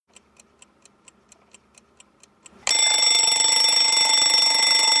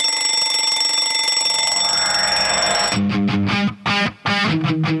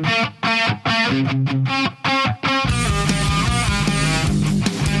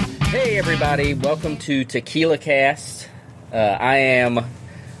everybody. Welcome to Tequila Cast. I am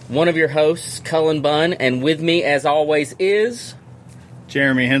one of your hosts, Cullen Bunn, and with me, as always, is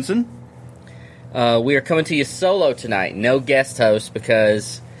Jeremy Henson. We are coming to you solo tonight. No guest host,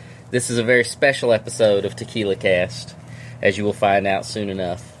 because this is a very special episode of Tequila Cast, as you will find out soon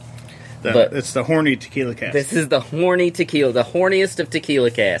enough. It's the horny Tequila Cast. This is the horny tequila, the horniest of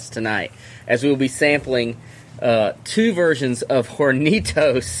Tequila Casts tonight, as we will be sampling two versions of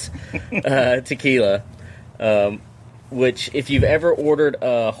Hornitos tequila, which, if you've ever ordered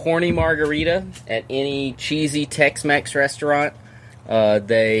a horny margarita at any cheesy Tex-Mex restaurant,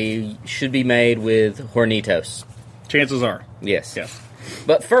 they should be made with Hornitos. Chances are. Yes. Yes.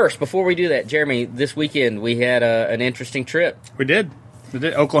 But first, before we do that, Jeremy, this weekend we had an interesting trip. We did.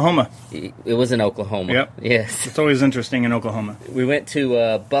 Oklahoma. It was in Oklahoma. Yep. Yes. It's always interesting in Oklahoma. We went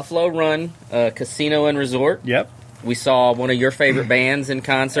to Buffalo Run Casino and Resort. Yep. We saw one of your favorite bands in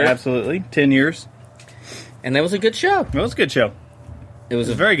concert. Absolutely. 10 years. And that was a good show. It was a good show. It was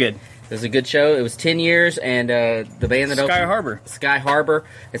very good. It was a good show. It was 10 years, and the band that opened... Sky Harbor. Sky Harbor.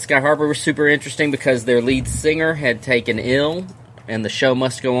 And Sky Harbor was super interesting because their lead singer had taken ill, and the show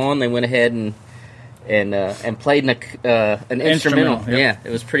must go on. They went ahead and played an instrumental. Yep. Yeah,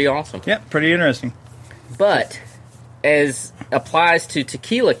 it was pretty awesome. Yep, pretty interesting. But, as applies to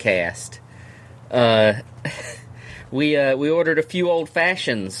Tequila Cast, we ordered a few old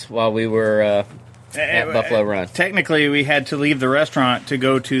fashions while we were at Buffalo Run. Technically, we had to leave the restaurant to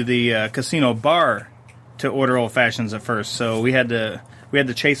go to the casino bar to order old fashions at first, so we had to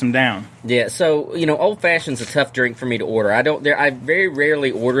chase them down. Yeah, so old fashion's a tough drink for me to order. I very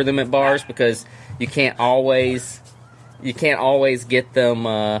rarely order them at bars because you can't always get them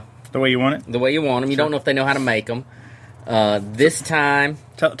the way you want it. The way you want them. You don't know if they know how to make them. This time,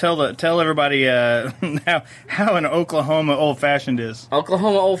 tell everybody how an Oklahoma old fashioned is.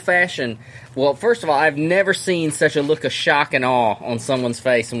 Oklahoma old fashioned. Well, first of all, I've never seen such a look of shock and awe on someone's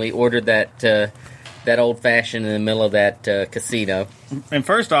face when we ordered that old fashioned in the middle of that casino. And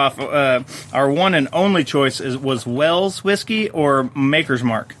first off, our one and only choice was Wells whiskey or Maker's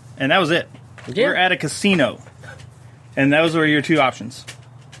Mark, and that was it. Yeah. We're at a casino, and those were your two options.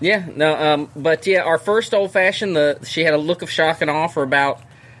 Yeah, no, but yeah, our first old fashioned, she had a look of shock and awe for about,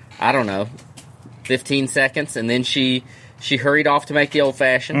 15 seconds, and then she hurried off to make the old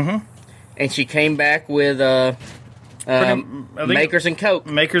fashioned, and she came back with Makers and Coke.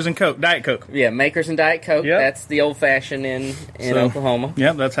 Makers and Coke, Diet Coke. Yeah, Makers and Diet Coke. Yep. That's the old fashioned in Oklahoma.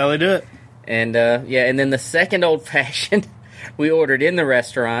 Yep, that's how they do it. And and then the second old fashioned we ordered in the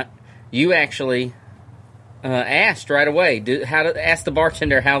restaurant. You actually asked right away. Ask the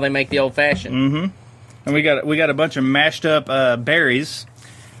bartender how they make the old fashioned. Mm-hmm. And we got a bunch of mashed up berries,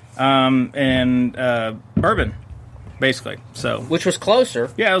 and bourbon, basically. So which was closer.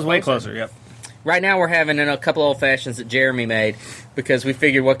 Yeah, it was way closer. Yep. Right now we're having a couple old fashions that Jeremy made because we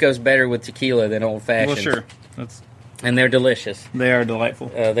figured what goes better with tequila than old fashions. Well, sure. And they're delicious. They are delightful.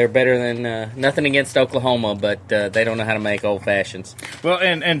 They're better than nothing against Oklahoma, but they don't know how to make old fashions. Well,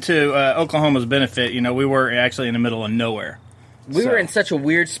 and to Oklahoma's benefit, we were actually in the middle of nowhere. We were in such a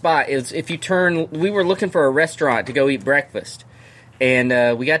weird spot. We were looking for a restaurant to go eat breakfast,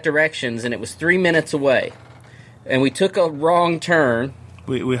 and we got directions, and it was 3 minutes away, and we took a wrong turn.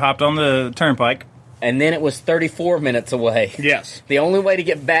 We hopped on the turnpike, and then it was 34 minutes away. Yes. The only way to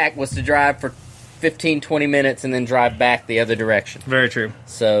get back was to drive for 15, 20 minutes and then drive back the other direction. Very true.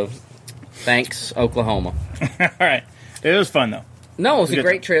 So, thanks, Oklahoma. All right. It was fun, though. No, it was a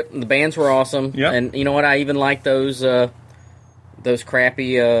great trip. The bands were awesome. Yep. And you know what? I even liked those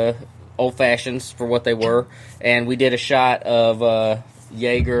crappy old fashions for what they were. And we did a shot of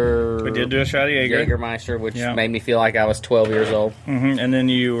Jaeger. We did do a shot of Jaeger. Jägermeister, which made me feel like I was 12 years old. Mm-hmm. And then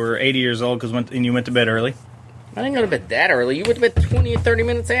you were 80 years old and you went to bed early. I didn't go to bed that early. You went to bed 20 or 30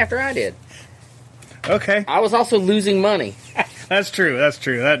 minutes after I did. Okay. I was also losing money. That's true.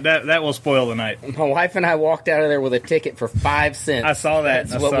 That will spoil the night. My wife and I walked out of there with a ticket for 5 cents. I saw that.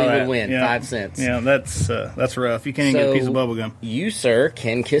 That's what we would win, 5 cents. Yeah, that's rough. You can't even get a piece of bubble gum. You, sir,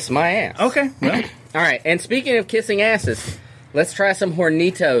 can kiss my ass. Okay. Well. All right. And speaking of kissing asses, let's try some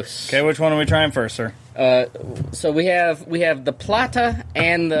Hornitos. Okay, which one are we trying first, sir? So we have the Plata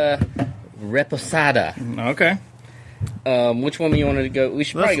and the Reposada. Okay. Which one do you want to go? We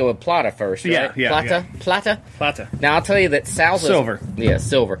should probably go with Plata first, right? Yeah. Plata. Now, I'll tell you that Salsa's... Silver. Yeah,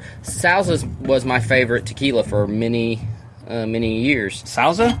 silver. Salsa's was my favorite tequila for many years.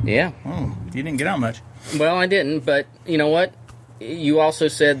 Salsa? Yeah. Oh, you didn't get out much. Well, I didn't, but you know what? You also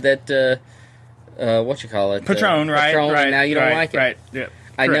said that, what you call it? Patron, right? Patron, right. And now you don't like it. Right, yeah.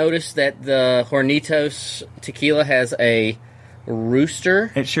 I noticed that the Hornitos tequila has a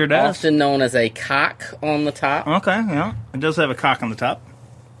rooster. It sure does. Often known as a cock on the top. Okay, yeah, it does have a cock on the top,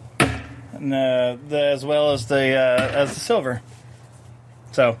 and as well as the silver.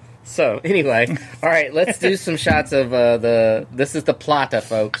 So anyway, all right, let's do some shots of this is the Plata,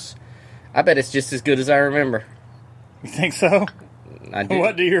 folks. I bet it's just as good as I remember. You think so? I do.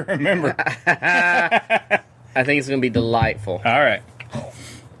 What do you remember? I think it's going to be delightful. All right.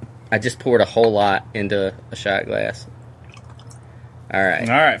 I just poured a whole lot into a shot glass. All right.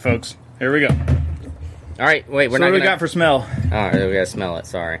 All right, folks. Here we go. All right, wait, we're So not what going we got for smell? Oh, we got to smell it,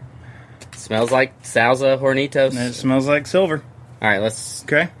 sorry. Smells like Sauza Hornitos. And it smells like silver. All right, let's...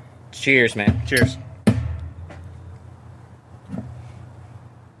 Okay. Cheers, man. Cheers.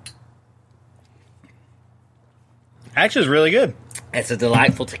 Actually, it's really good. It's a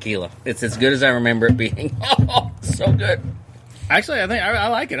delightful tequila. It's as good as I remember it being. Oh, so good. Actually, I think I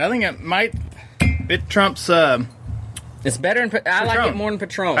like it. I think it might. It trumps. It's better than... I like it more than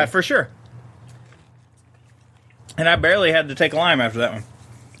Patron. For sure. And I barely had to take a lime after that one.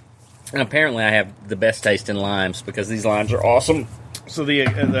 And apparently I have the best taste in limes because these limes are awesome. So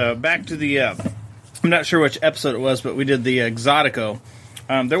the back to the... I'm not sure which episode it was, but we did the Exotico.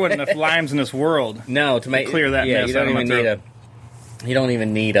 There wasn't enough limes in this world. No, to make... clear that mess you don't out of my even need throat. You don't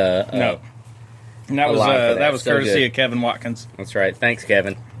even need a... No. And that a was lime for that was So courtesy good. of Kevin Watkins. That's right. Thanks,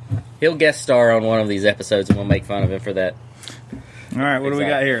 Kevin. He'll guest star on one of these episodes, and we'll make fun of him for that. All right, what do we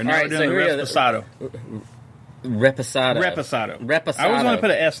got here? Now All right, we're doing so here the are Reposado. Reposado. Reposado. I always want to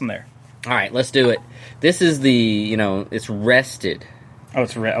put an S in there. All right, let's do it. This is the, it's rested. Oh,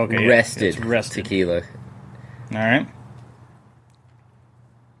 it's okay. Rested, It's rested tequila. All right.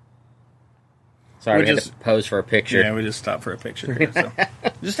 Sorry, We we had just- to pose for a picture. Yeah, we just stopped for a picture here. So.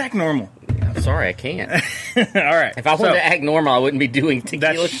 Just act normal. I'm sorry, I can't. All right. If I wanted to act normal, I wouldn't be doing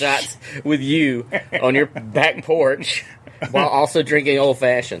tequila That's- shots with you on your back porch while also drinking old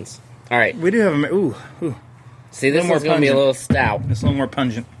fashions. All right. We do have a... Ooh. See, this more one's going to be a pungent. little stout. It's a little more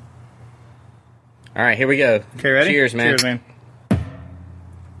pungent. All right, here we go. Okay, ready? Cheers, man. Cheers, man.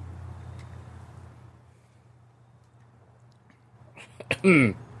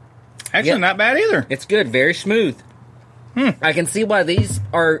 Actually, Yeah. not bad either. It's good. Very smooth. I can see why these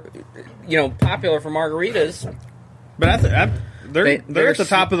are, popular for margaritas. But they're they're at the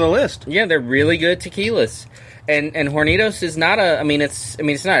top of the list. Yeah, they're really good tequilas. And Hornitos is not a.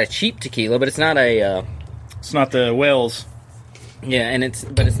 It's not a cheap tequila, but it's not a. It's not the Wells. Yeah,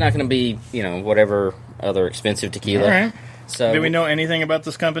 but it's not going to be whatever other expensive tequila. All right. So Do we know anything about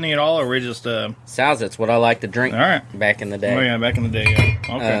this company at all, or we just... Sauza's what I like to drink. All right. Back in the day. Oh, yeah, back in the day,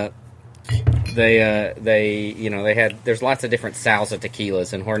 yeah. Okay. They had. There's lots of different Sauza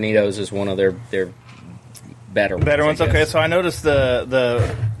tequilas, and Hornitos is one of their better ones. I guess. Okay, so I noticed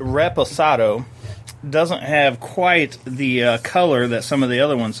the Reposado doesn't have quite the color that some of the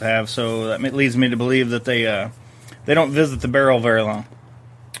other ones have, so that leads me to believe that they don't visit the barrel very long.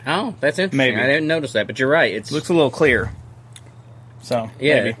 Oh, that's interesting. Maybe. I didn't notice that, but you're right. It Looks a little clear. So,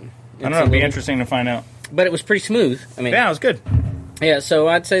 Yeah, maybe. I it's don't know. a It'd be little- interesting to find out. but it was pretty smooth. Yeah, it was good. Yeah, so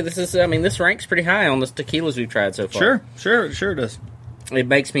I'd say this is. This ranks pretty high on the tequilas we've tried so far. Sure it does. It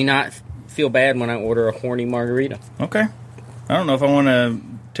makes me not feel bad when I order a horny margarita. Okay. I don't know if I want to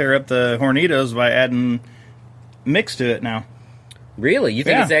tear up the Hornitos by adding mix to it now. Really, you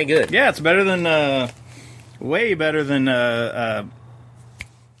think Yeah. it's that good? Yeah, it's better than, way better than,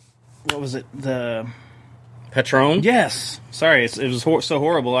 what was it? The Patron. Yes. Sorry, it was so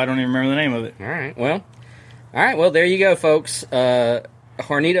horrible. I don't even remember the name of it. All right. Well, there you go, folks.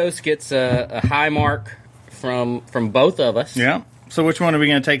 Hornitos gets a high mark from both of us. Yeah. So which one are we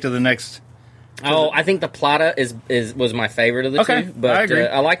going to take to the next? Oh, I think the Plata was my favorite of the Okay, two. But I agree.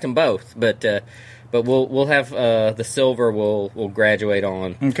 I liked them both. But we'll have the silver. We'll graduate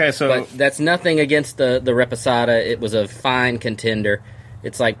on. Okay, so But that's nothing against the Reposada. It was a fine contender.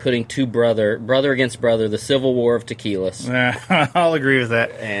 It's like putting brother against brother, the civil war of tequilas. I'll agree with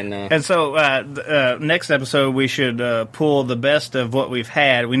that. And So next episode we should pull the best of what we've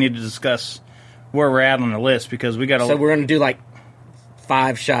had. We need to discuss where we're at on the list because we got to. so we're going to do like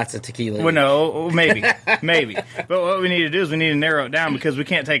 5 shots of tequila. Well, no, maybe. But what we need to do is we need to narrow it down because we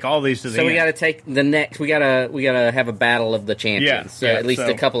can't take all these to the So end. we got to take the next. We gotta have a battle of the champions. Yeah, at least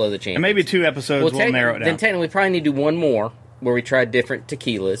so- a couple of the champions. And maybe 2 episodes we'll narrow it down. Then technically, we probably need to do one more where we try different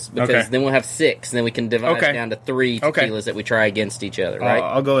tequilas because Okay. then we'll have 6. And then we can divide Okay. it down to 3 tequilas Okay. that we try against each other. Right?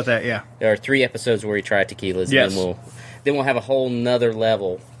 I'll go with that, yeah. There are 3 episodes where we try tequilas. Yes. And then we'll have a whole nother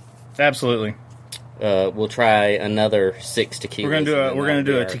level. Absolutely. We'll try another 6 tequilas. We're gonna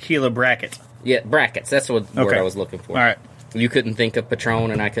do a tequila bracket. Yeah, brackets. That's what word Okay. I was looking for. All right. You couldn't think of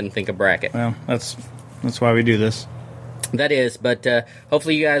Patron, and I couldn't think of bracket. Well, that's why we do this. That is, but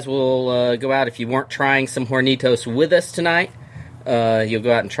hopefully you guys will go out. If you weren't trying some Hornitos with us tonight, you'll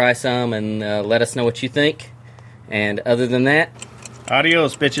go out and try some and let us know what you think. And other than that,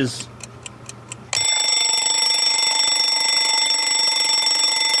 adios, bitches.